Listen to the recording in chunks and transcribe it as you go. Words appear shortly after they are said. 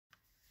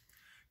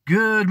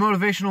Good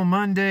Motivational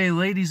Monday,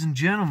 ladies and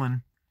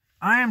gentlemen.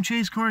 I am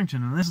Chase Corrington,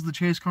 and this is the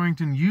Chase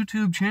Corrington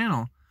YouTube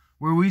channel,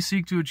 where we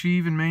seek to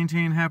achieve and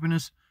maintain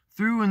happiness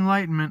through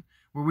enlightenment,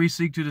 where we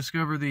seek to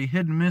discover the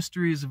hidden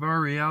mysteries of our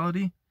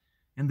reality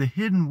and the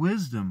hidden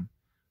wisdom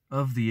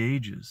of the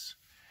ages.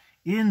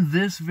 In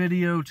this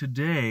video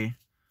today,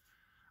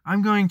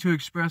 I'm going to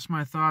express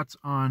my thoughts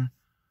on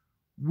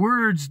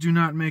words do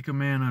not make a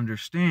man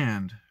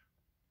understand,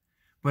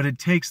 but it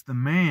takes the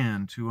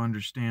man to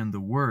understand the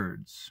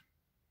words.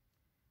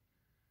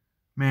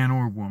 Man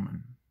or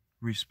woman,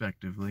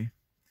 respectively.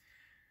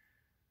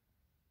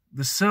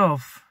 The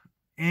self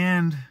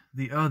and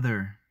the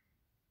other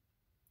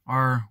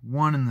are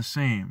one and the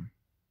same.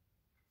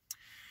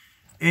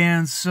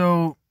 And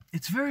so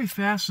it's very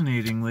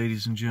fascinating,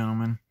 ladies and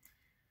gentlemen,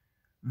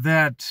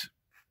 that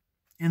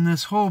in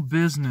this whole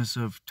business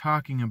of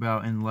talking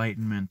about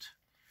enlightenment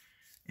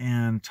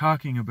and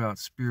talking about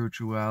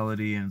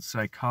spirituality and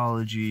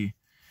psychology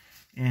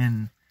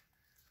and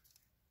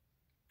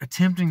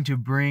attempting to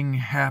bring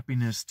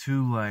happiness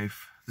to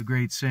life, the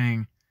great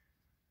saying,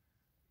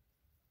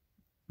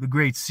 the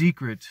great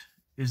secret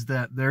is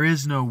that there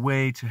is no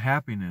way to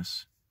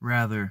happiness.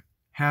 Rather,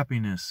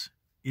 happiness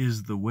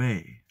is the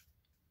way.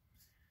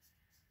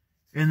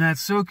 And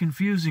that's so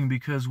confusing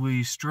because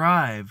we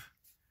strive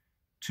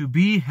to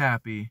be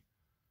happy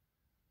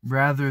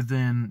rather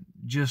than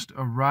just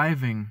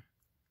arriving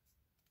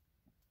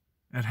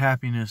at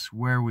happiness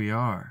where we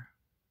are.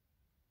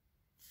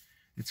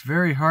 It's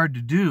very hard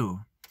to do.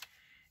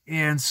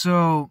 And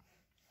so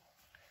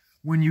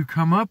when you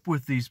come up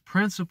with these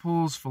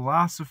principles,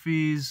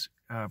 philosophies,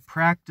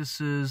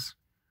 practices,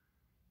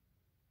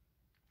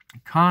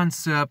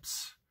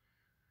 concepts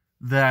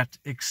that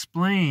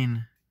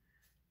explain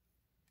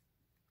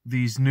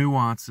these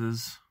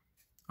nuances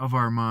of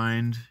our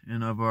mind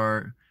and of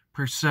our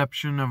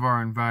perception of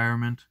our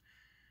environment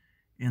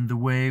in the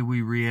way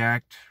we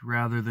react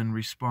rather than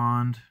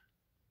respond,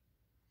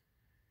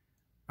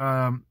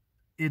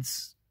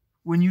 it's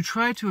when you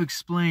try to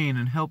explain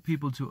and help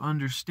people to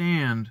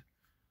understand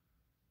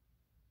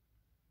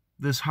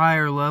this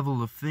higher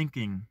level of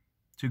thinking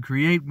to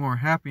create more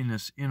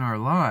happiness in our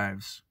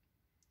lives,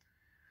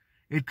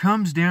 it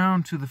comes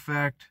down to the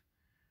fact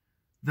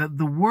that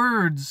the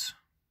words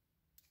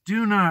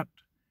do not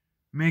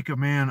make a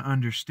man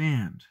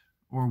understand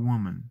or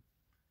woman,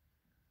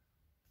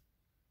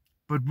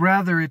 but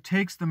rather it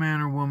takes the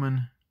man or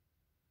woman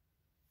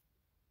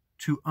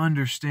to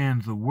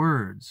understand the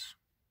words.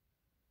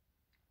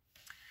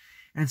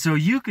 And so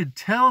you could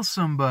tell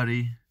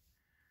somebody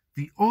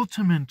the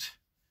ultimate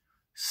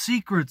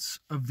secrets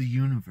of the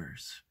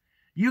universe.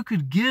 You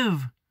could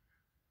give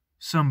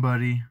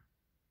somebody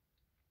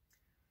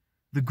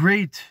the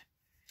great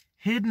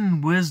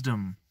hidden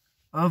wisdom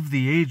of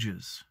the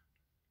ages,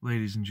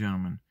 ladies and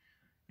gentlemen.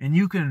 And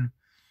you can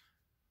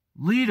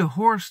lead a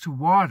horse to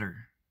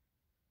water,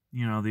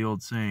 you know, the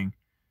old saying,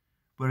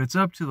 but it's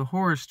up to the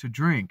horse to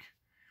drink.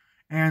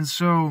 And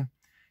so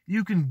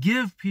you can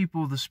give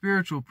people the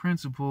spiritual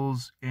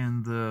principles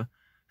and the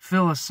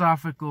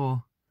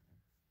philosophical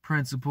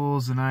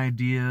principles and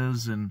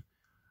ideas and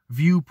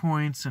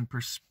viewpoints and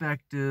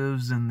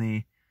perspectives and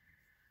the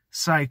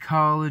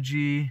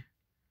psychology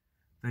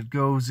that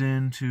goes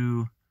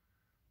into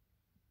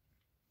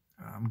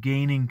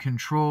gaining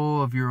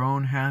control of your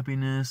own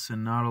happiness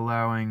and not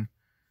allowing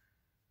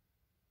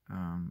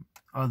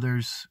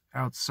others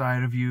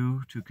outside of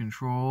you to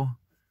control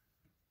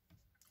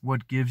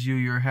what gives you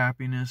your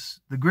happiness.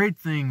 The great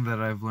thing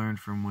that I've learned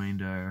from Wayne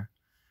Dyer,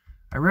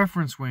 I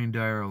reference Wayne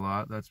Dyer a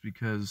lot. That's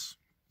because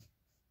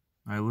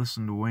I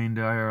listen to Wayne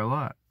Dyer a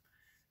lot,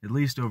 at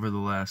least over the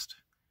last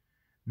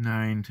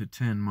 9 to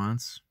 10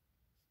 months.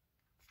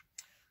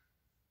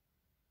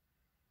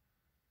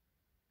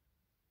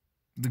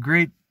 The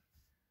great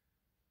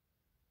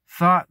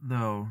thought,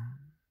 though,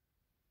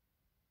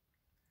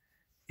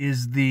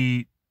 is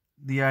the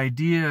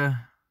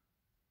idea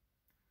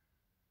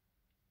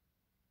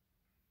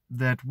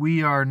that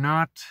we are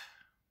not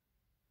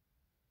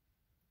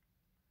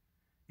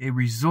a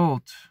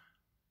result.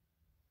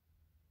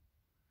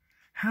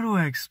 How do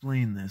I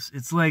explain this?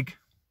 It's like,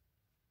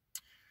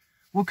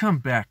 we'll come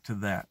back to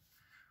that.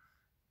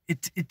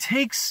 It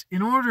takes,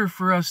 in order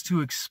for us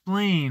to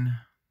explain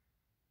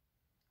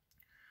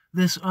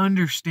this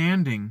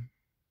understanding,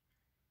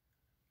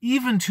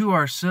 even to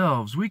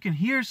ourselves, we can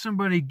hear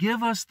somebody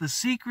give us the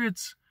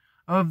secrets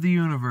of the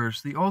universe,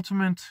 the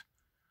ultimate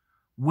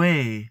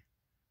way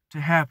to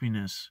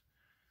happiness.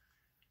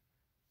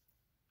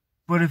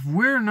 But if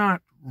we're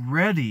not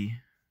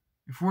ready,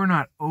 if we're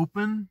not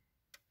open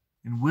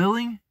and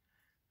willing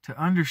to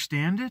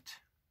understand it,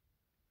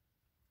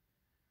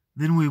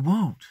 then we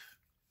won't.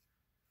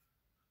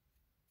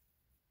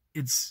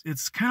 It's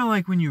kind of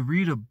like when you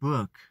read a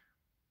book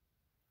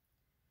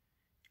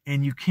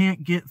and you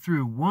can't get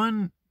through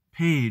one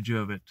page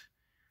of it.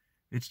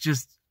 It's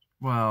just,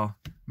 well,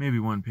 maybe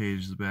one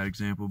page is a bad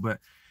example,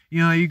 but you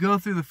know, you go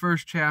through the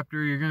first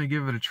chapter, you're going to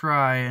give it a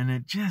try, and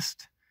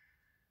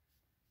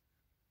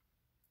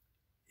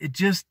it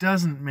just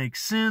doesn't make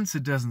sense.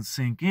 It doesn't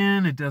sink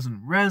in. It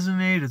doesn't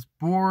resonate. It's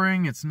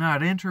boring. It's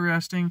not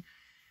interesting.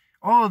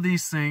 All of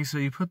these things. So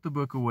you put the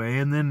book away,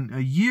 and then a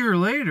year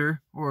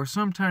later or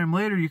sometime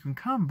later, you can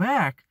come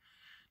back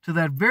to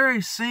that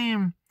very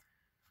same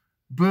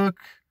book,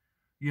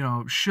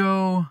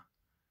 show,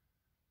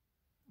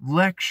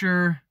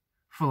 lecture,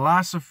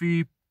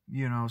 philosophy,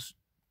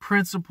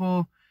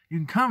 principle. You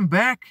can come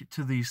back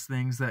to these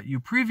things that you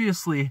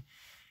previously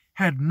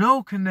had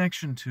no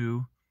connection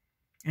to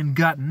and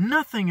got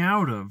nothing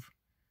out of.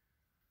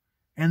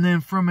 And then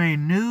from a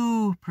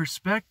new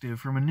perspective,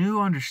 from a new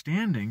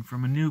understanding,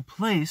 from a new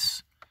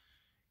place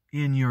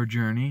in your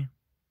journey,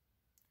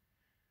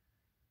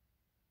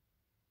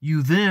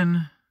 you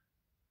then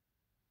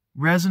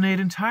resonate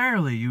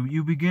entirely.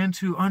 You begin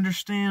to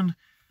understand,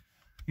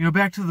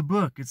 back to the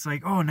book. It's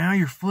like, oh, now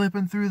you're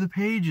flipping through the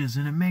pages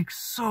and it makes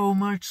so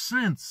much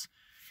sense.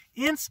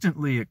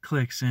 Instantly it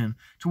clicks in,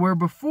 to where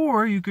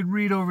before you could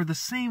read over the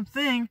same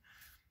thing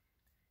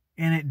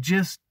and it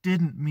just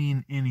didn't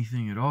mean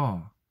anything at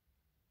all.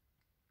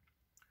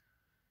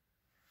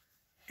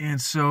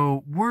 And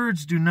so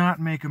words do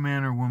not make a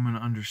man or woman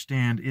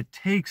understand. It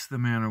takes the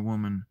man or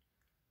woman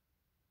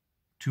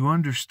to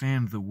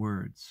understand the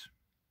words.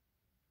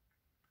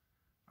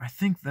 I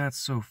think that's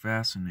so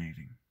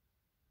fascinating.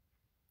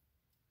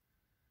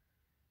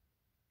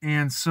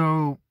 And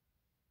so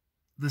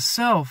the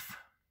self,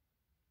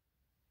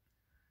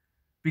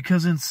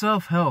 because in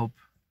self-help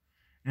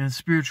and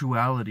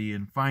spirituality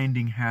and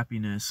finding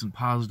happiness and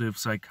positive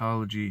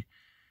psychology,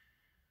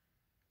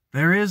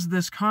 there is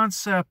this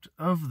concept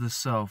of the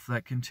self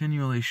that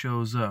continually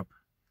shows up.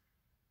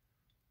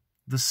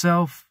 The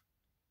self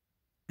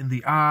in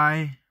the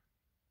I.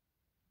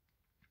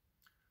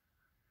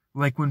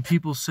 Like when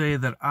people say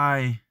that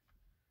I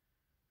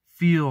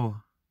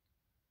feel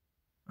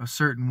a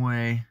certain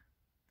way,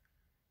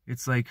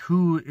 it's like,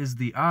 who is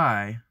the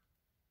I?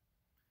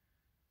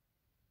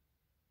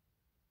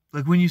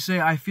 Like when you say,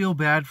 I feel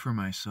bad for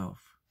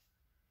myself,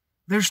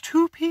 there's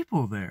two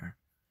people there.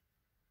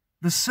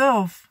 The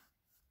self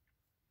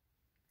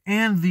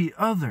and the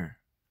other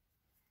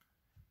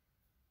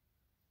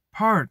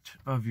part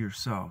of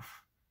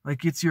yourself.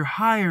 Like it's your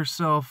higher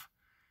self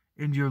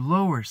and your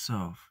lower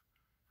self.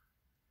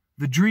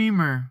 The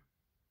dreamer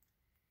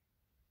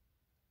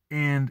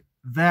and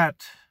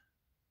that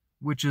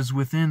which is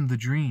within the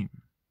dream.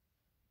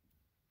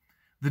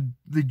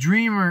 The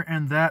dreamer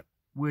and that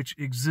which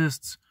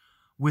exists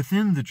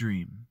within the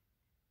dream.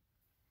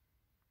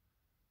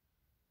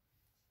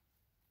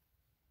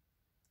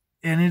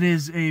 And it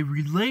is a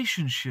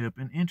relationship,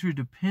 an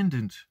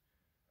interdependent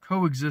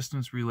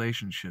coexistence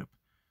relationship.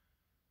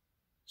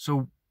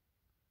 So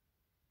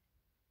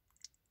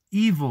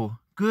evil,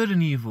 good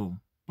and evil,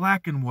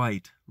 black and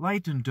white,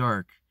 light and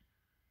dark.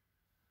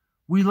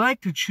 We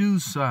like to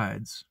choose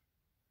sides.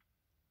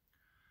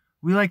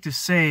 We like to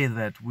say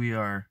that we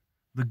are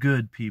the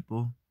good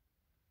people.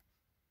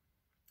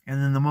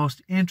 And then the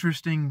most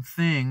interesting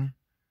thing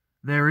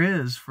there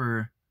is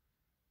for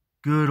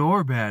good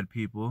or bad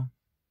people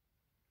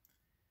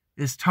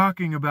is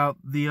talking about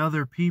the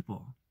other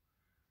people.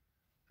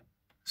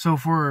 So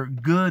for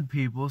good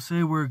people,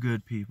 say we're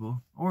good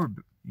people, or,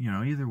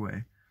 either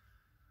way,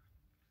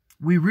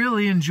 we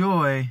really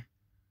enjoy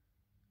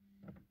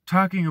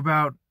talking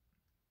about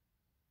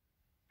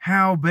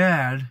how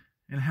bad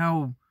and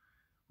how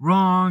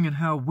wrong and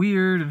how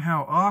weird and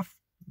how off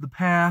the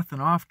path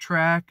and off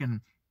track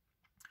and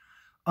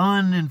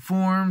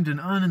uninformed and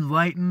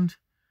unenlightened.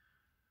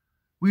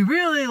 We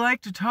really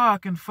like to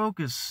talk and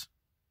focus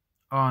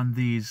on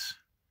these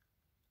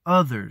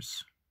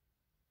others,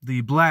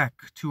 the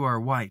black to our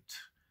white,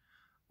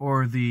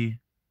 or the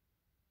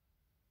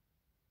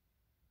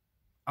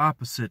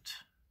opposite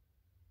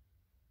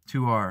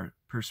to our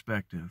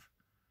perspective.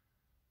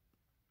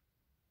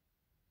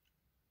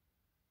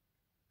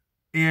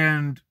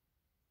 And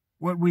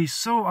what we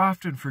so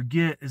often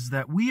forget is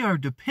that we are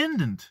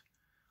dependent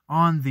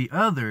on the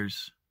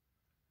others,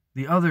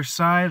 the other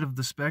side of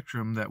the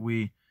spectrum that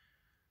we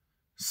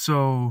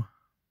so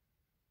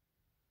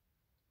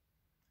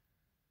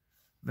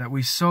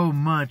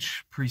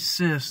much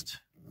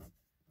persist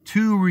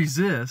to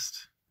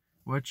resist.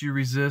 What you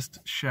resist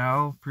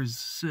shall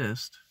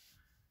persist.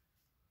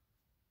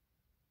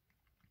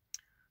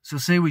 So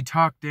say we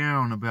talk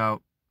down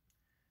about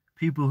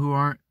people who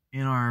aren't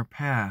in our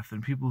path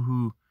and people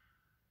who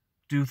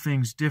do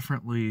things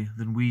differently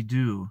than we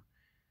do.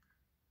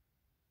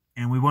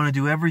 And we want to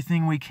do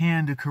everything we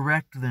can to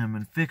correct them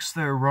and fix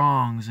their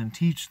wrongs and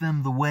teach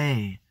them the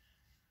way.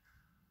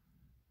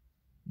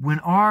 When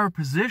our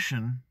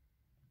position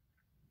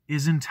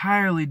is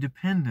entirely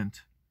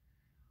dependent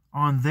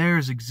on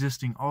theirs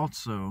existing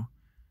also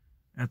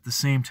at the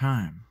same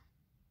time.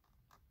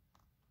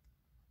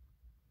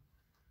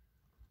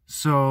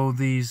 So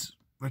these,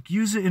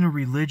 use it in a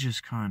religious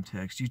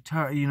context. You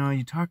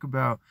talk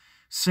about,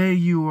 say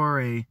you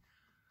are a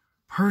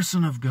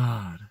person of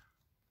God.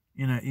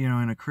 In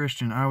a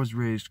Christian, I was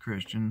raised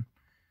Christian,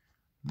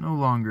 no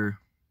longer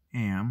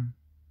am.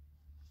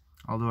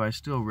 although I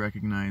still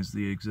recognize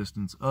the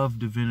existence of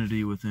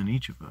divinity within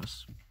each of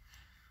us.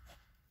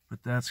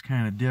 But that's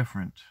kind of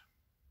different.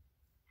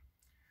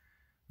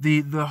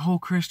 The whole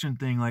Christian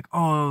thing, like,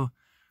 oh,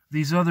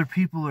 these other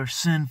people are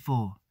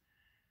sinful,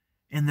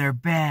 and they're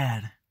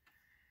bad,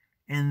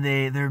 and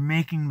they're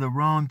making the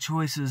wrong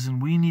choices,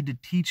 and we need to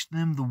teach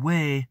them the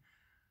way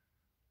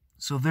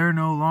so they're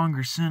no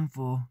longer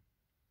sinful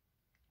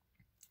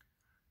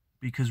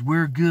because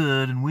we're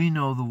good and we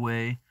know the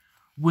way,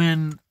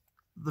 when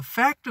the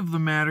fact of the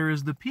matter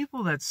is the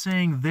people that's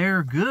saying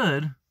they're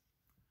good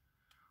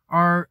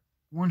are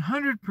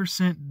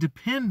 100%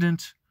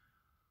 dependent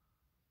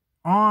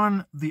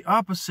on the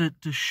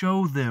opposite to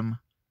show them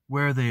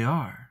where they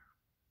are.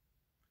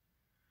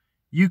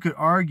 You could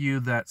argue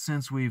that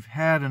since we've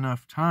had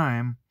enough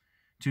time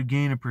to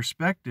gain a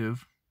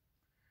perspective,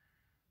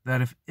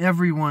 that if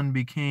everyone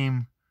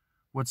became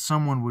what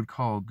someone would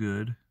call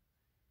good,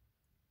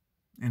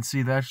 and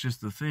see, that's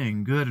just the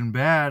thing, good and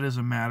bad is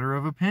a matter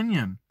of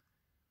opinion.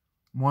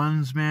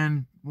 One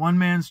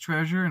man's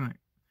treasure, and I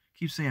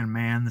keep saying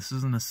man, this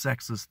isn't a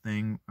sexist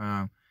thing.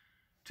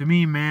 To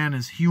me, man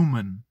is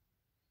human,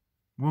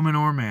 woman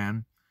or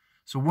man.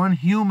 So one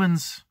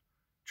human's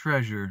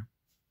treasure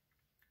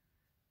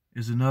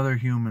is another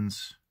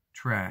human's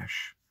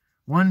trash.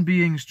 One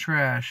being's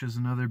trash is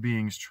another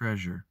being's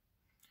treasure.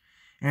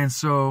 And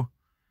so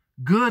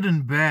good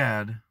and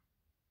bad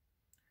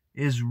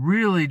is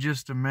really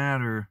just a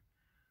matter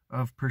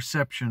of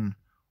perception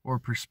or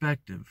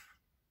perspective.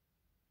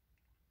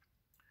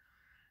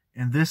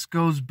 And this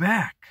goes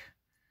back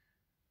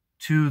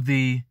to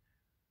the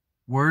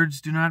words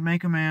do not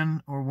make a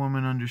man or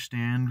woman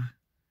understand,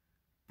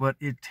 but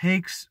it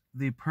takes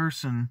the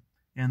person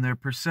and their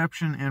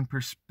perception and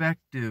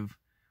perspective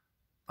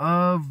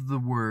of the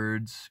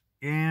words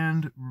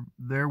and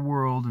their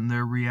world and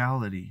their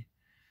reality.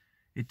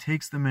 It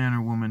takes the man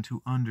or woman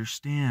to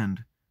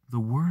understand the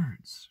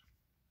words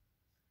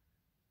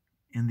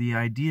and the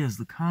ideas,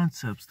 the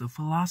concepts, the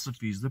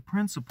philosophies, the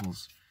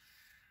principles.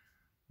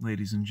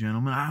 Ladies and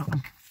gentlemen,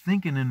 I'm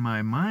thinking in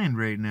my mind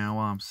right now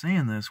while I'm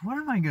saying this, what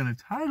am I going to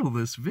title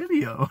this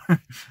video?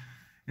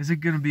 Is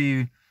it going to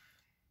be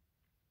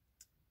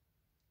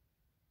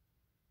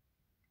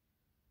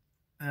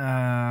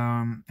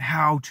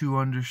how to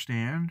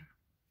understand?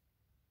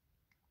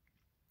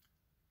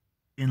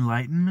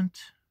 Enlightenment?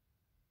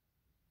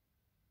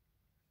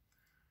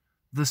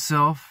 The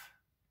self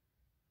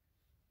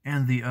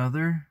and the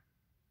other?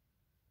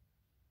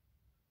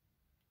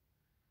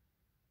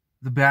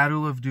 The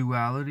battle of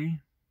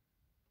duality?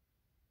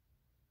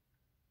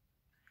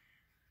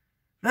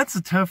 That's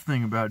the tough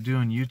thing about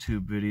doing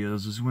YouTube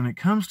videos, is when it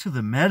comes to the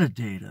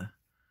metadata,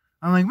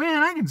 I'm like,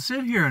 man, I can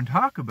sit here and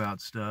talk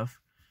about stuff,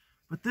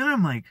 but then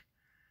I'm like,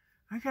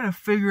 I gotta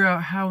figure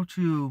out how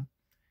to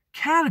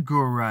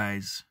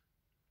categorize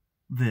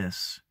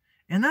this.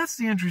 And that's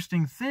the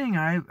interesting thing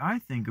I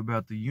think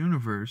about the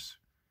universe,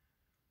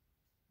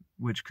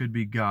 which could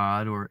be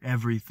God or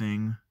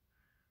everything,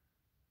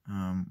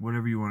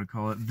 whatever you want to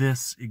call it,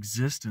 this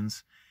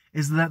existence,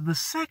 is that the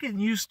second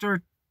you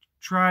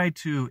try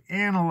to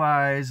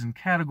analyze and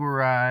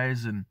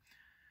categorize and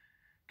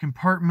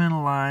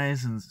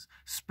compartmentalize and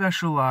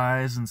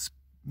specialize and,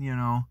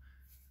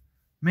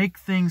 make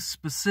things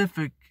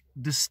specific,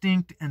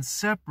 distinct, and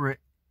separate,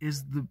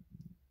 is the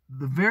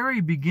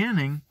very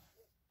beginning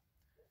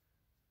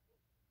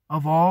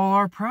of all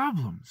our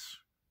problems.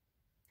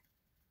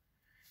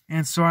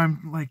 And so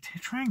I'm like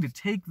trying to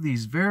take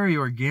these very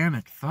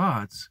organic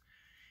thoughts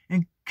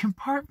and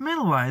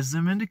compartmentalize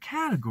them into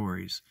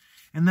categories.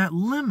 And that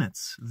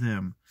limits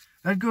them.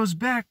 That goes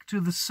back to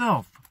the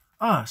self,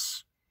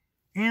 us,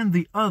 and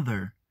the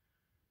other.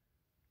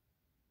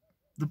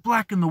 The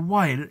black and the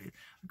white. It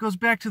goes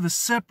back to the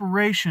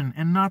separation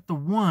and not the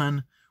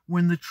one,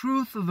 when the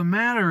truth of the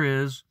matter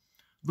is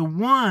the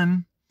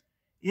one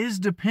is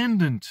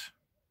dependent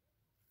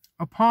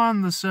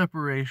upon the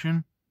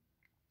separation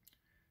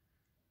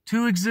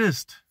to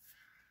exist.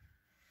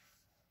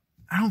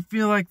 I don't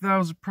feel like that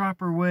was a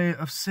proper way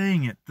of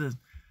saying it.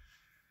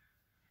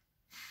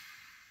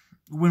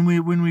 When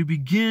we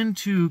begin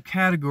to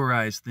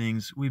categorize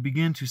things, we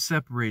begin to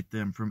separate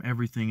them from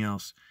everything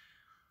else.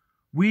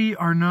 We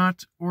are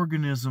not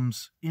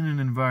organisms in an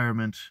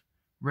environment,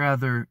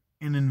 rather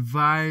an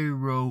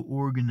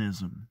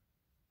enviro-organism.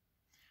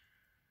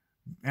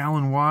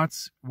 Alan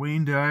Watts,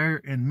 Wayne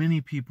Dyer, and many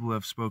people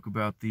have spoke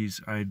about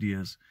these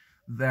ideas,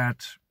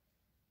 that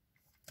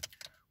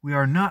we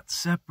are not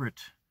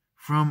separate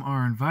from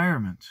our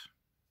environment,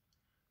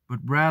 but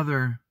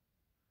rather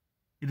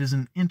it is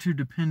an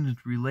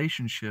interdependent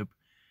relationship,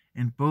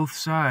 and both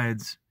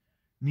sides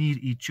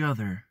need each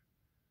other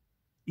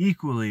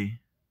equally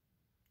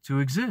to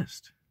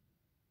exist.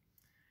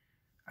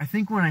 I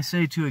think when I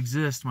say to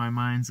exist, my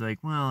mind's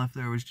like, well, if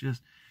there was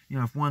just,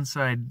 if one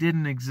side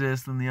didn't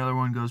exist, then the other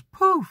one goes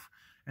poof.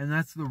 And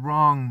that's the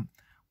wrong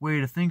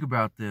way to think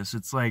about this.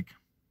 It's like,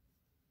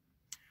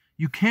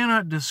 you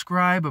cannot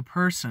describe a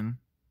person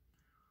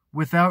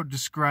without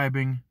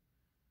describing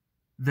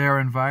their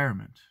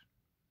environment.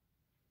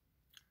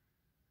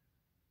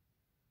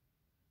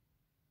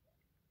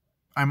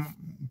 I'm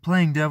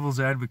playing devil's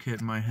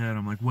advocate in my head.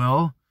 I'm like,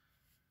 well,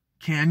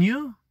 can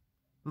you?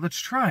 Let's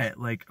try it.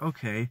 Like,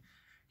 okay,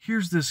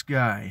 here's this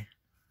guy.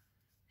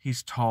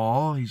 He's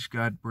tall, he's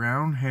got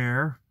brown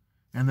hair,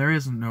 and there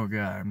isn't no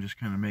guy. I'm just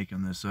kind of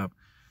making this up.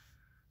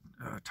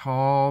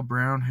 Tall,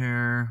 brown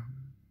hair,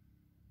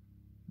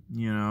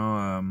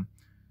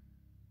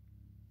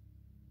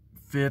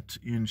 fit,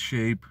 in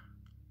shape.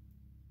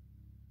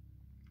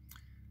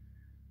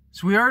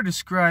 So we are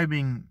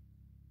describing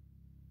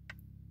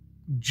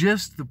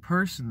just the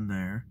person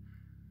there.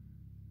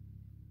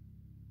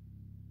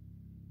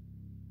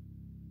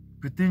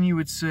 But then you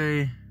would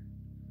say,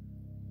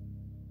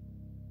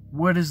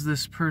 what is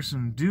this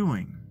person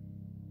doing?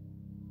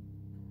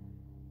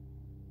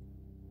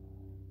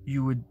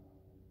 You would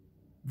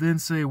then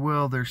say,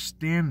 well, they're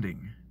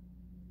standing.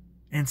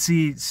 And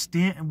see,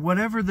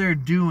 whatever they're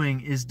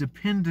doing is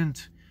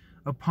dependent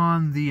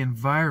upon the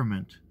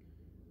environment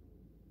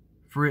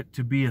for it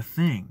to be a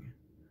thing.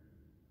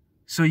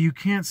 So you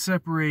can't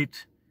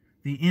separate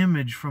the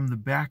image from the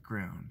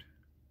background.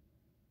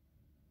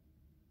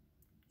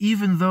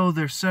 Even though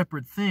they're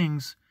separate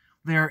things,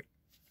 they are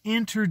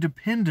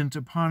interdependent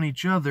upon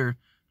each other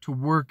to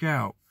work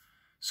out.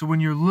 So when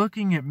you're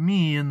looking at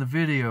me in the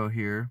video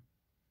here,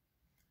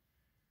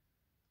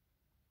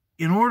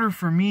 in order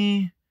for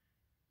me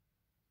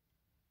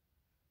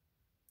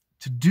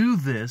to do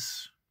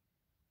this,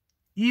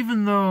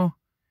 even though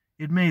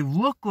it may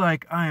look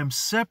like I am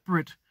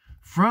separate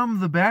from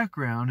the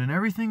background and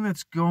everything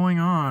that's going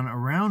on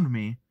around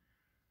me,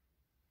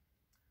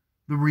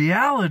 the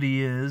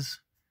reality is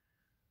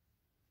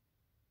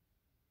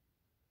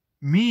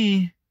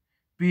me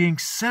being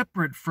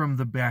separate from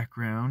the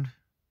background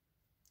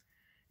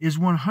is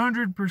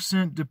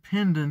 100%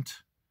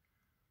 dependent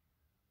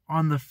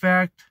on the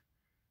fact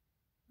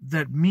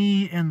that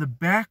me and the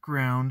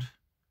background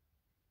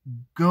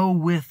go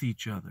with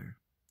each other.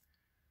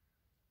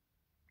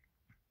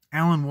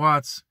 Alan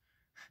Watts,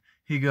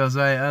 he goes,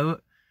 I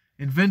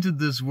invented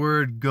this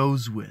word,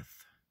 goes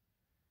with.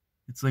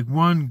 It's like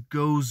one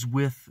goes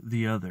with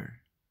the other.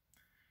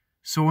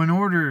 So in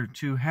order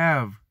to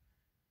have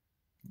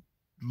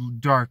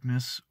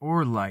darkness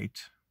or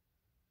light,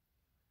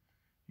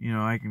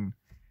 I can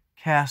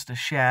cast a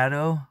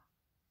shadow.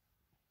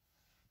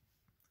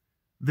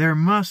 There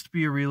must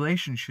be a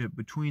relationship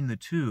between the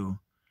two.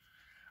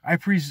 I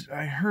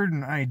heard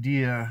an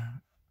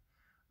idea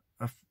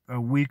a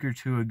week or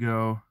two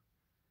ago,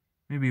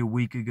 maybe a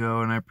week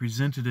ago, and I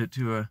presented it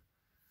to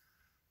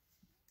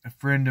a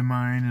friend of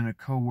mine and a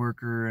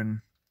coworker,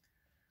 and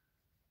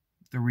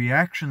the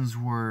reactions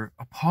were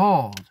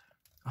appalled,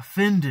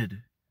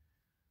 offended,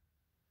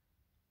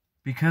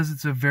 because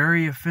it's a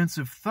very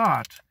offensive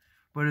thought,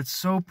 but it's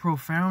so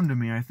profound to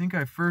me. I think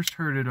I first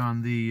heard it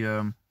on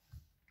the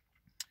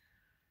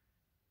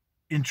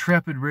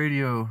Intrepid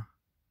Radio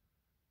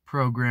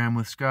program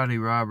with Scotty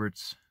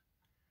Roberts,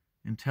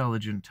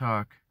 Intelligent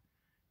Talk.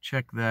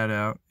 Check that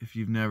out if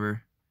you've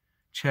never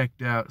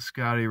checked out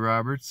Scotty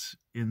Roberts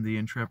in the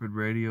Intrepid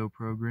Radio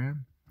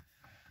program.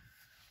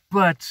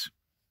 But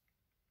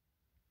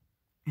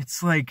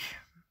it's like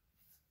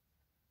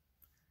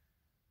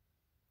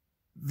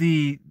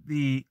the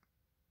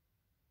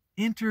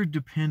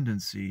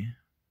interdependency.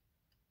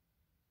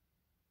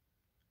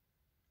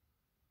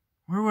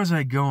 Where was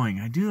I going?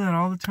 I do that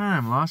all the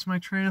time. Lost my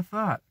train of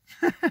thought.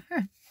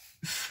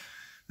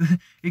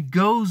 It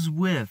goes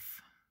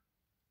with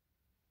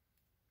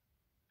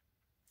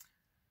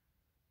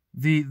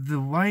the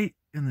light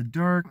and the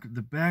dark,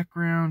 the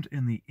background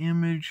and the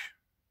image.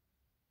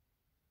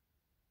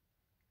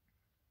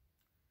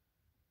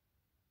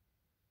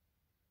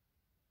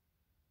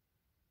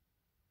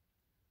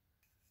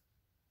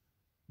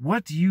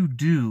 What you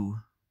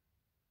do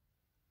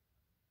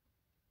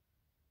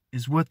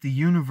is what the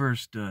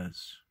universe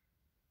does.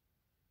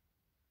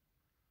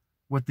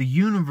 What the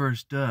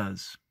universe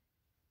does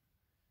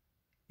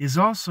is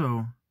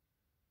also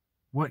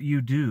what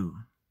you do.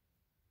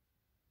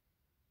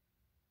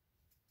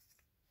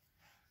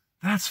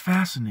 That's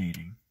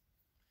fascinating.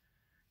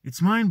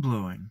 It's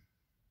mind-blowing.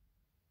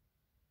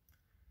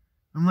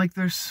 I'm like,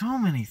 there's so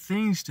many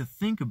things to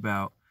think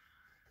about.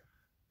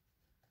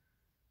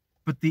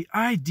 But the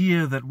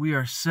idea that we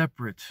are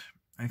separate,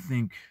 I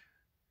think,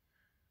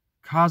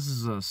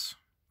 causes us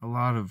a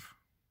lot of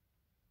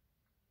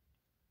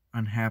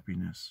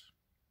unhappiness.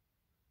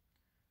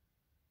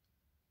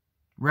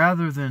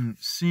 Rather than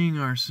seeing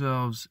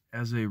ourselves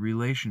as a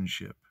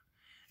relationship.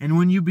 And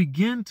when you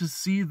begin to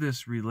see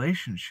this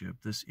relationship,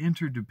 this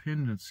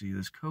interdependency,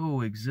 this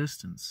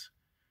coexistence,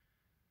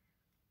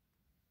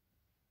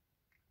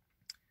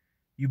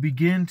 you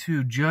begin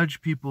to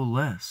judge people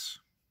less.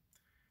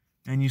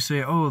 And you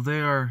say, oh, they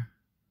are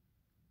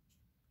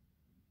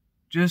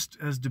just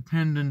as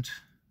dependent.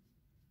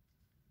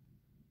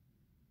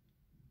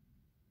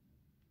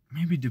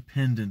 Maybe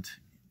dependent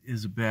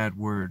is a bad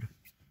word,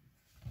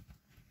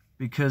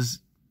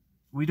 because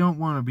we don't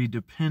want to be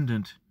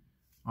dependent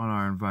on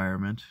our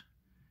environment.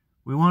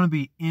 We want to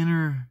be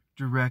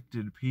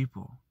inner-directed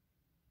people.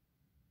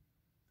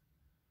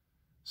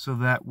 so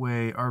that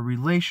way our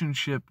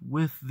relationship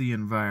with the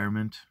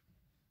environment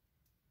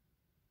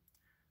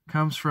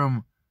comes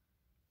from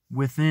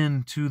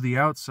within to the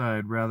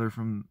outside rather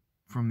from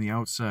the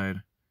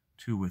outside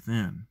to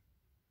within.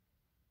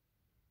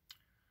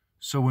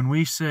 So when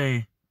we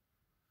separate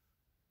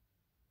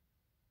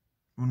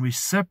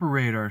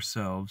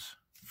ourselves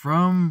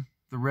from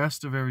the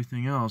rest of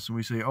everything else and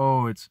we say,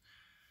 oh, it's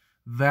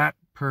that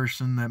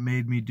person that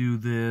made me do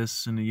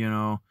this, and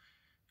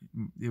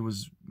it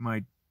was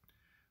my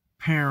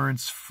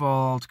parents'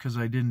 fault because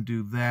I didn't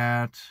do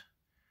that.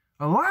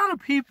 A lot of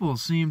people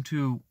seem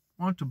to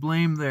want to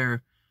blame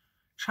their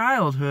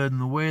childhood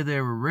and the way they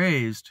were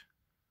raised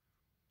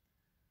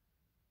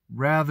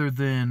rather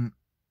than,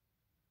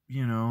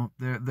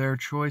 their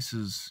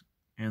choices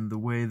and the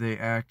way they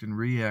act and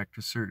react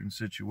to certain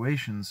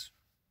situations.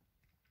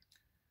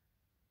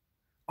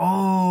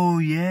 Oh,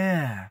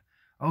 yeah.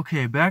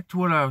 Okay, back to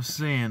what I was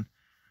saying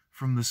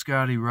from the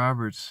Scotty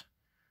Roberts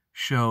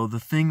show, the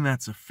thing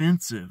that's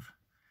offensive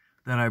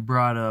that I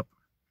brought up.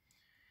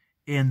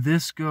 And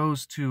this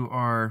goes to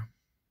our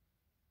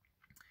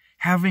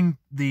having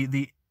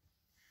the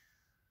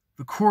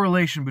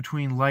correlation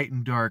between light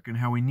and dark, and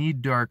how we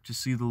need dark to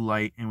see the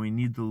light and we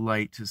need the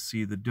light to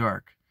see the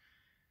dark.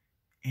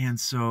 And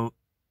so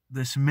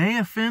this may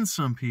offend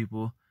some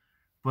people,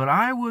 but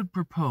I would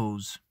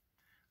propose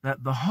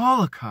that the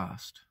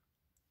Holocaust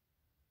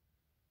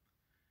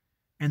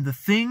and the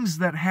things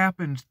that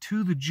happened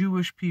to the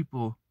Jewish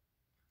people,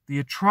 the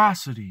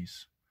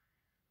atrocities,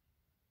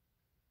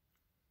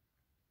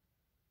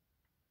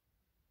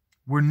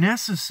 were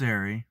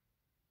necessary.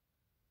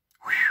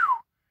 Whew,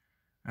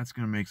 that's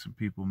going to make some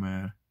people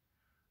mad.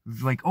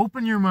 Like,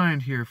 open your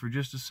mind here for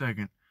just a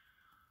second.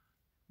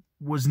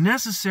 Was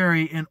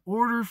necessary in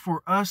order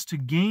for us to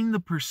gain the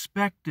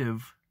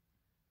perspective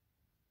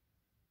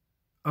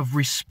of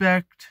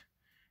respect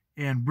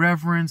and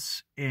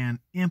reverence and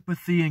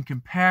empathy and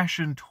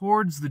compassion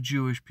towards the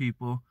Jewish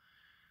people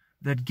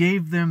that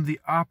gave them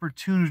the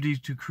opportunity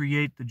to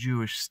create the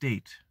Jewish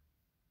state.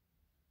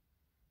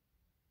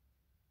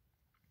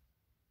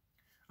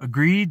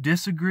 Agree?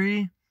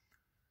 Disagree?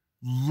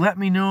 Let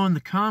me know in the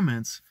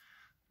comments.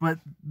 But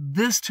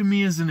this to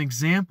me is an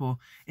example.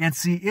 And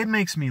see, it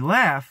makes me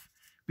laugh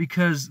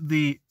because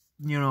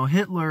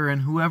Hitler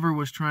and whoever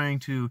was trying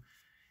to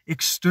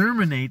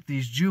exterminate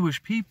these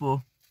Jewish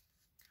people,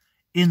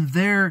 in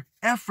their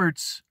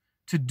efforts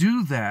to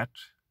do that,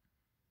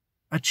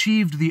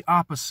 achieved the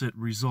opposite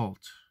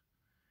result.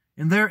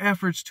 In their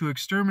efforts to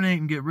exterminate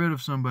and get rid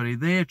of somebody,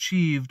 they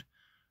achieved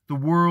the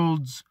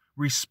world's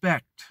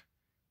respect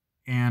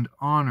and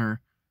honor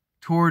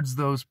towards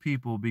those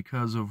people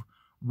because of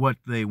what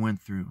they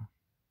went through.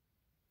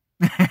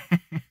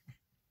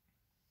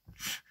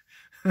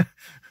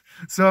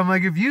 So I'm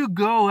like, if you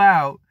go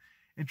out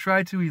and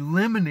try to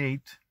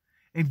eliminate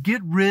and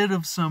get rid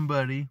of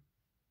somebody,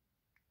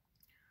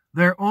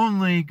 they're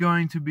only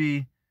going to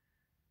be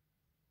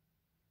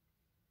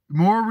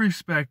more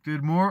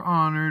respected, more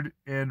honored,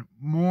 and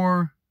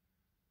more,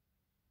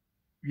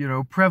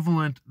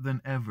 prevalent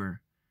than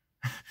ever.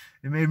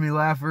 It made me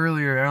laugh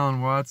earlier.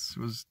 Alan Watts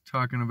was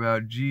talking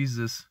about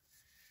Jesus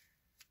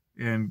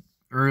and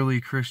early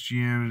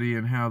Christianity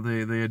and how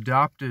they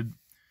adopted.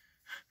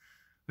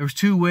 There was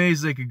two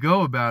ways they could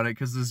go about it,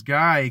 because this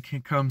guy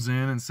comes in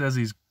and says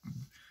he's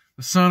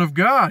the Son of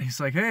God. He's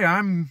like, hey,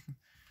 I'm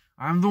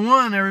the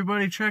one.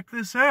 Everybody check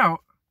this out.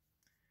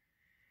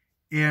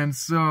 And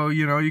so,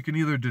 you can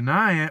either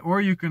deny it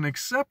or you can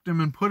accept him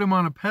and put him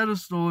on a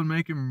pedestal and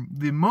make him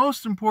the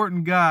most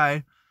important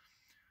guy,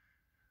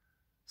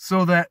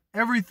 so that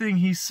everything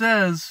he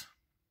says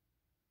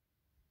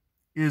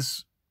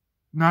is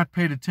not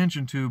paid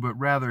attention to, but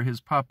rather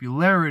his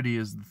popularity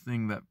is the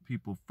thing that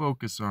people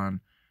focus on.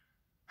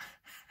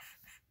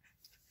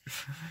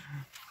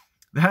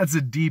 That's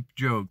a deep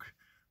joke,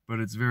 but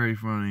it's very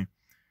funny.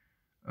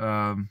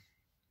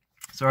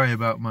 Sorry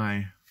about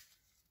my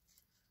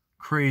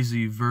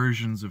crazy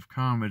versions of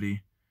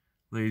comedy,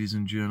 ladies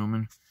and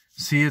gentlemen.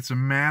 See, it's a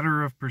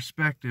matter of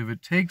perspective.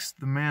 It takes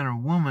the man or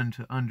woman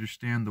to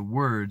understand the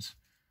words,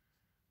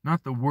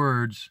 not the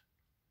words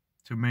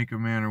to make a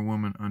man or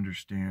woman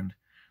understand.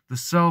 The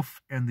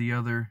self and the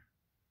other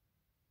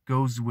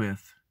goes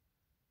with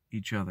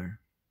each other.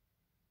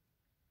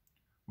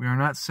 We are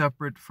not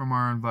separate from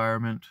our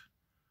environment,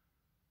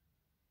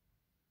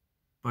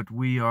 but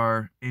we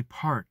are a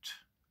part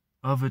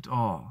of it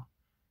all.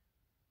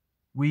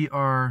 We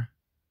are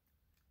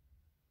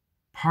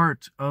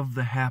part of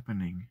the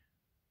happening.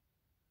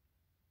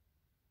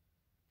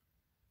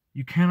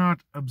 You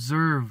cannot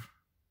observe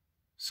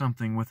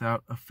something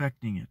without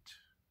affecting it.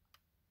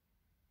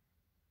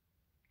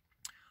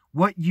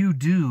 What you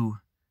do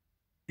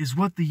is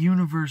what the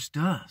universe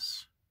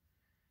does.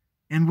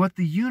 And what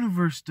the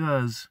universe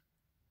does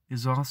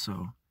is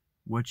also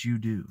what you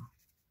do.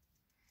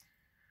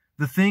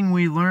 The thing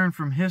we learn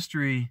from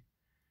history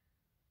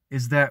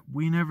is that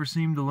we never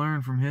seem to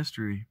learn from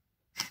history,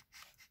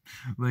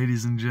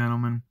 ladies and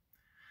gentlemen.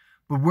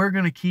 But we're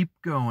going to keep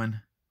going.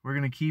 We're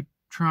going to keep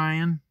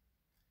trying.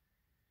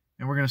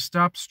 And we're going to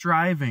stop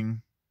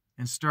striving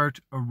and start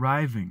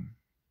arriving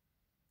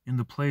in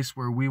the place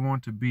where we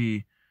want to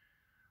be.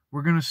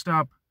 We're going to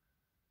stop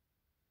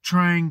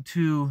trying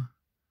to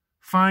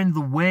find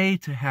the way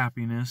to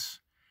happiness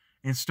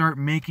and start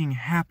making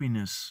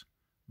happiness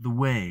the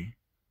way.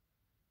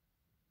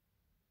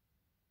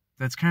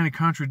 That's kind of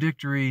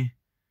contradictory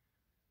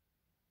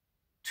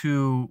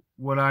to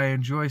what I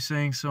enjoy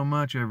saying so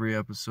much every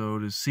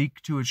episode, is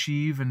seek to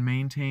achieve and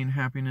maintain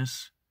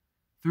happiness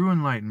through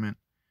enlightenment.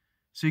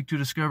 Seek to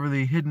discover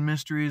the hidden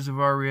mysteries of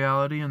our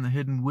reality and the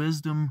hidden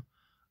wisdom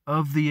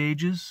of the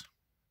ages.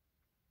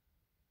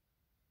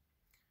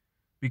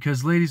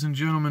 Because, ladies and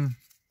gentlemen,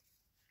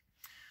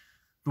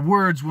 the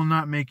words will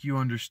not make you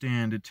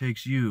understand. It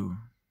takes you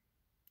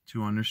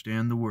to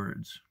understand the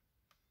words.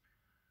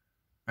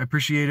 I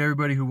appreciate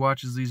everybody who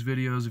watches these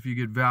videos. If you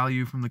get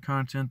value from the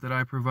content that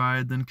I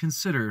provide, then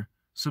consider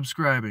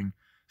subscribing.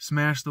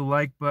 Smash the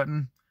like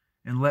button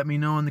and let me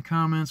know in the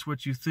comments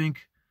what you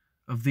think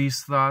of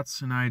these thoughts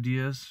and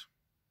ideas.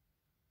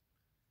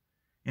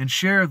 And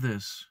share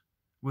this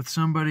with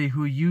somebody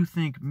who you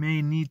think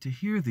may need to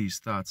hear these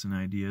thoughts and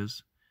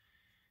ideas,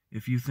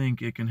 if you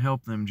think it can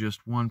help them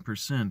just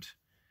 1%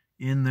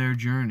 in their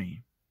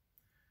journey.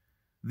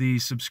 The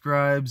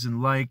subscribes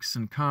and likes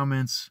and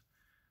comments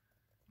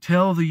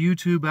tell the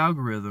YouTube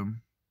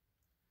algorithm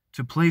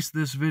to place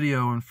this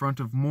video in front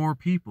of more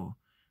people,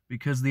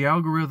 because the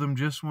algorithm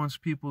just wants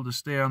people to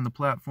stay on the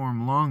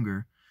platform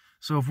longer.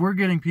 So if we're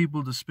getting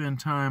people to spend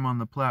time on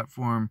the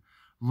platform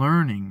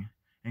learning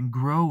and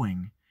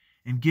growing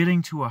and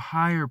getting to a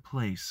higher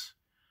place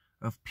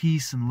of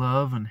peace and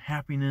love and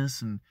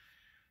happiness and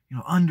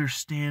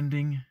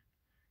understanding,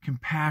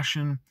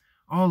 compassion,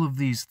 all of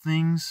these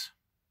things,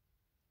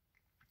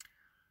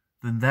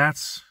 then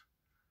that's,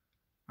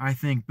 I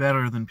think,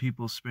 better than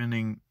people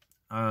spending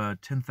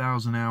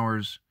 10,000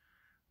 hours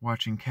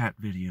watching cat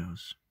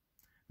videos.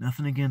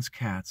 Nothing against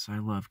cats. I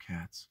love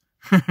cats.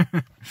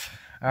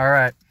 All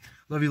right.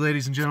 Love you,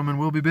 ladies and gentlemen.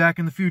 We'll be back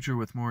in the future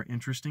with more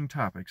interesting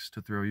topics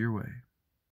to throw your way.